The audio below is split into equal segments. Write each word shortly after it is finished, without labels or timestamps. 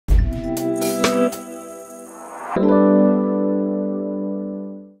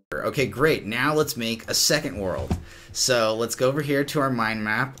Okay, great. Now let's make a second world. So let's go over here to our mind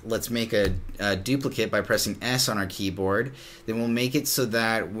map. Let's make a duplicate by pressing S on our keyboard. Then we'll make it so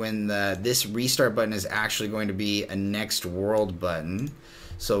that when this restart button is actually going to be a next world button.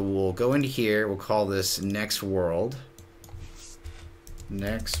 So we'll go into here. We'll call this next world.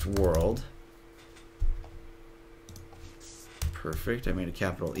 Next world. Perfect. I made a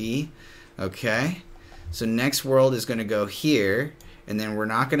capital E. Okay. So next world is going to go here. And then we're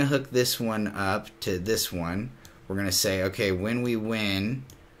not going to hook this one up to this one. We're going to say, okay, when we win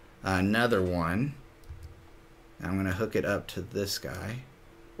another one, I'm going to hook it up to this guy.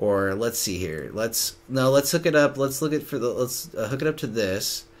 Or let's see here. Let's hook it up. Let's hook it up to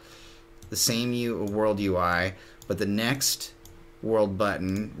this, the same world UI, but the next world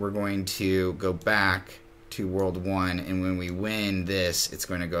button, we're going to go back to world 1, and when we win this, it's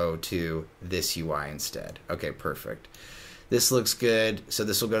going to go to this UI instead. Okay, perfect. This looks good, so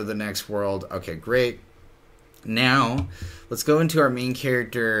this will go to the next world. Okay, great. Now, let's go into our main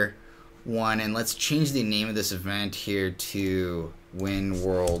character 1, and let's change the name of this event here to Win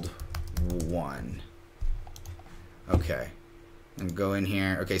World 1. Okay, and go in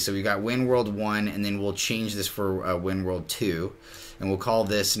here. Okay, so we got Win World 1, and then we'll change this for Win World 2, and we'll call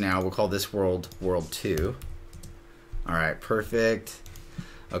this world World 2. All right, perfect.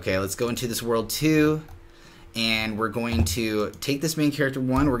 Okay, let's go into this World 2. And we're going to take this main character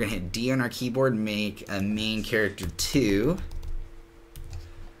 1, we're going to hit D on our keyboard, make a main character 2.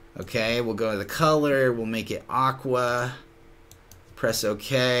 Okay, we'll go to the color, we'll make it aqua, press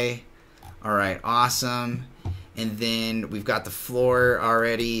OK. Alright, awesome. And then we've got the floor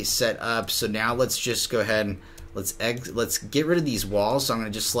already set up, so now let's just go ahead and let's get rid of these walls. So I'm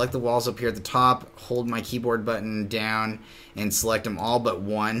going to just select the walls up here at the top, hold my keyboard button down, and select them all but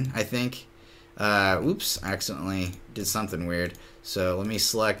one, I think. Oops, I accidentally did something weird. So let me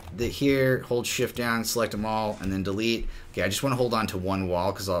select here, hold shift down, select them all, and then delete. Okay, I just want to hold on to one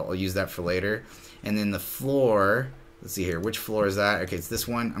wall because I'll use that for later. And then the floor, let's see here, which floor is that? Okay, it's this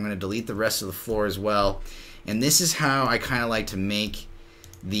one. I'm going to delete the rest of the floor as well. And this is how I kind of like to make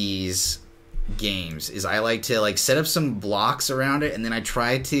these games, is I like to set up some blocks around it, and then I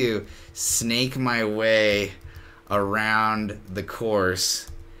try to snake my way around the course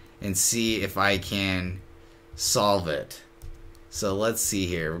and see if I can solve it. So let's see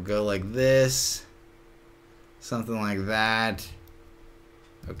here. We'll go like this. Something like that.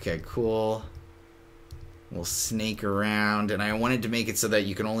 Okay, cool. We'll snake around. And I wanted to make it so that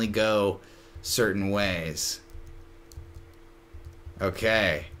you can only go certain ways.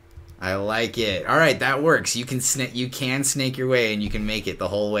 Okay. I like it. All right, that works. You can snake your way, and you can make it the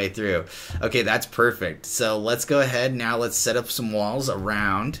whole way through. Okay, that's perfect. So let's go ahead now. Let's set up some walls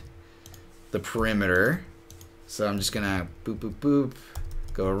around the perimeter. So I'm just gonna boop boop boop,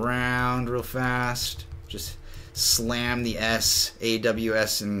 go around real fast. Just slam the S, A, W,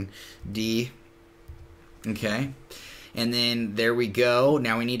 S, and D. Okay. And then there we go.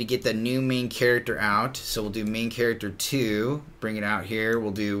 Now we need to get the new main character out. So we'll do main character 2. Bring it out here.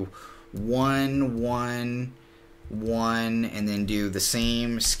 We'll do 1, 1, 1, and then do the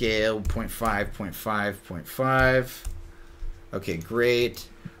same scale, 0.5, 0.5, 0.5. Okay, great.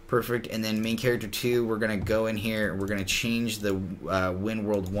 Perfect. And then main character 2, we're going to go in here. We're going to change the Win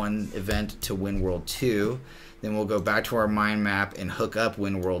World 1 event to Win World 2. Then we'll go back to our mind map and hook up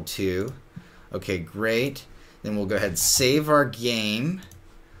Win World 2. Okay, great. Then we'll go ahead and save our game.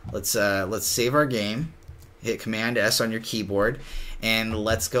 Let's save our game. Hit Command S on your keyboard, and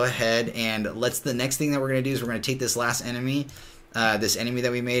let's go ahead and the next thing that we're going to do is we're going to take this last enemy, this enemy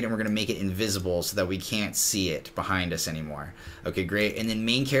that we made, and we're going to make it invisible so that we can't see it behind us anymore. Okay, great. And then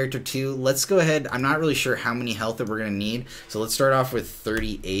main character 2, let's go ahead. I'm not really sure how many health that we're going to need, so let's start off with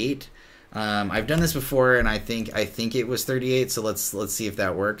 38. I've done this before, and I think it was 38. So let's see if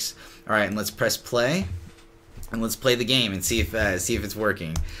that works. All right, and let's press play. And let's play the game and see if it's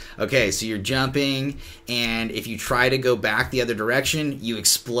working. Okay, so you're jumping, and if you try to go back the other direction, you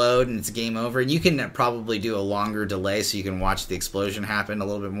explode, and it's game over. And you can probably do a longer delay so you can watch the explosion happen a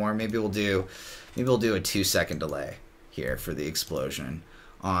little bit more. Maybe we'll do a 2-second delay here for the explosion.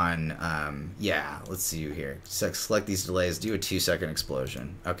 On yeah, let's see here. Select these delays. Do a 2-second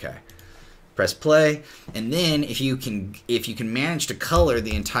explosion. Okay. Press play, and then if you can manage to color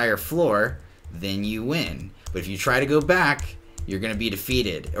the entire floor, then you win. But if you try to go back, you're going to be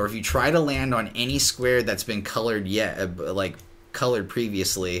defeated. Or if you try to land on any square that's been colored colored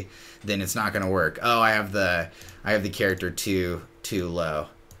previously, then it's not going to work. Oh, I have the character too low.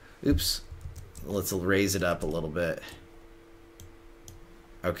 Oops. Let's raise it up a little bit.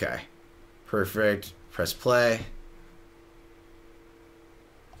 Okay. Perfect. Press play.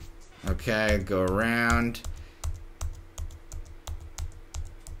 Okay, go around.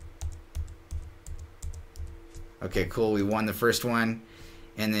 Okay, cool. We won the first one.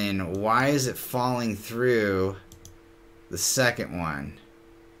 And then why is it falling through the second one?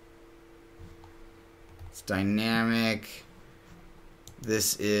 It's dynamic.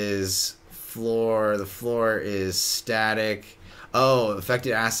 This is floor. The floor is static. Oh,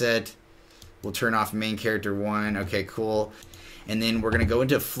 affected asset. We'll turn off main character 1. Okay, cool. And then we're going to go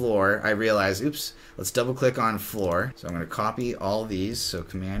into floor. I realize, oops, let's double click on floor. So I'm going to copy all these. So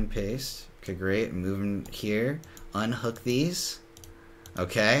command paste. Okay, great. Move them here. Unhook these.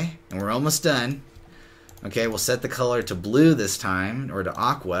 Okay, and we're almost done. Okay, we'll set the color to blue this time, or to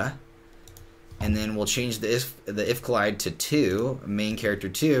aqua. And then we'll change the if collide to 2, main character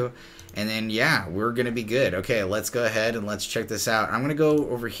 2. And then, yeah, we're going to be good. Okay, let's go ahead and let's check this out. I'm going to go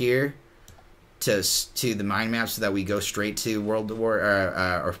over here to the mind map so that we go straight to World War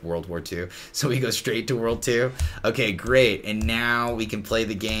II. So we go straight to World 2. Okay, great. And now we can play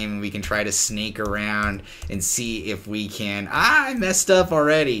the game and we can try to snake around and see if we can. I messed up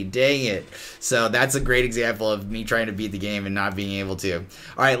already. Dang it. So that's a great example of me trying to beat the game and not being able to. All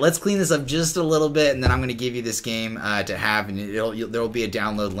right, let's clean this up just a little bit, and then I'm going to give you this game to have, and there'll be a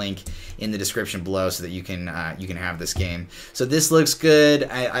download link in the description below so that you can have this game. So this looks good.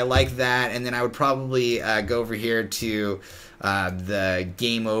 I like that. And then I would probably go over here to the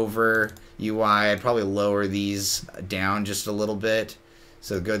game over UI. I'd probably lower these down just a little bit.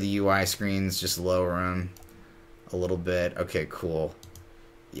 So go to the UI screens, just lower them a little bit. Okay, cool.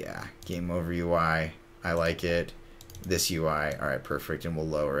 Yeah, game over UI. I like it. This UI. All right, perfect. And we'll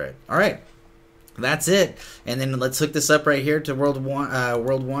lower it. All right, that's it. And then let's hook this up right here to World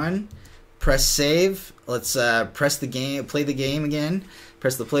 1. Press save. Let's press the game, play the game again.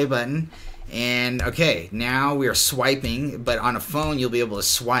 Press the play button. And okay, now we are swiping, but on a phone you'll be able to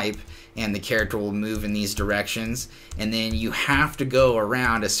swipe and the character will move in these directions. And then you have to go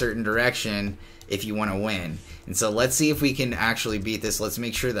around a certain direction if you want to win. And so let's see if we can actually beat this. Let's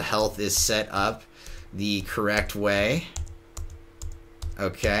make sure the health is set up the correct way.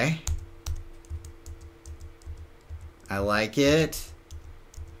 Okay. I like it.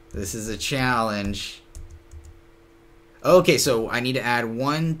 This is a challenge. Okay, so I need to add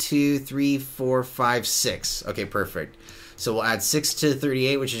 1, 2, 3, 4, 5, 6. Okay, perfect. So we'll add 6 to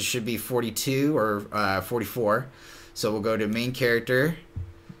 38, which should be 42 or 44. So we'll go to main character.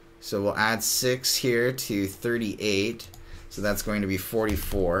 So we'll add 6 here to 38. So that's going to be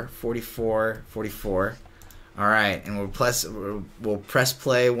 44. 44, 44. All right, and we'll press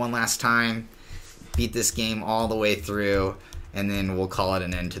play one last time. Beat this game all the way through, and then we'll call it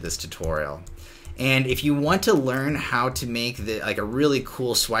an end to this tutorial. And if you want to learn how to make a really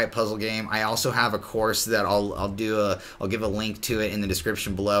cool swipe puzzle game, I also have a course that I'll give a link to it in the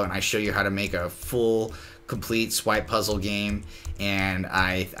description below, and I show you how to make a full complete swipe puzzle game, and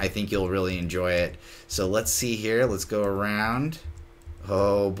I think you'll really enjoy it. So let's see here. Let's go around.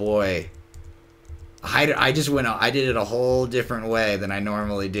 Oh boy. I did it a whole different way than I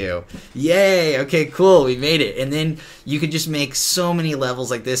normally do. Yay! Okay, cool. We made it. And then you could just make so many levels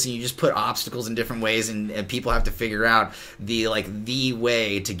like this, and you just put obstacles in different ways, and people have to figure out the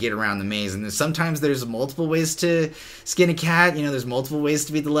way to get around the maze. And sometimes there's multiple ways to skin a cat. You know, there's multiple ways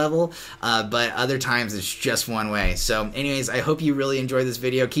to beat the level, but other times it's just one way. So anyways, I hope you really enjoyed this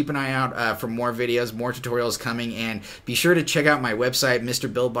video. Keep an eye out for more videos, more tutorials coming, and be sure to check out my website,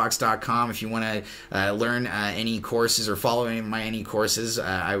 MrBuildbox.com, if you want to learn any courses or follow any of my courses.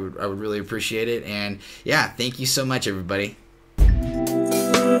 I would really appreciate it. And yeah, thank you so much, everybody.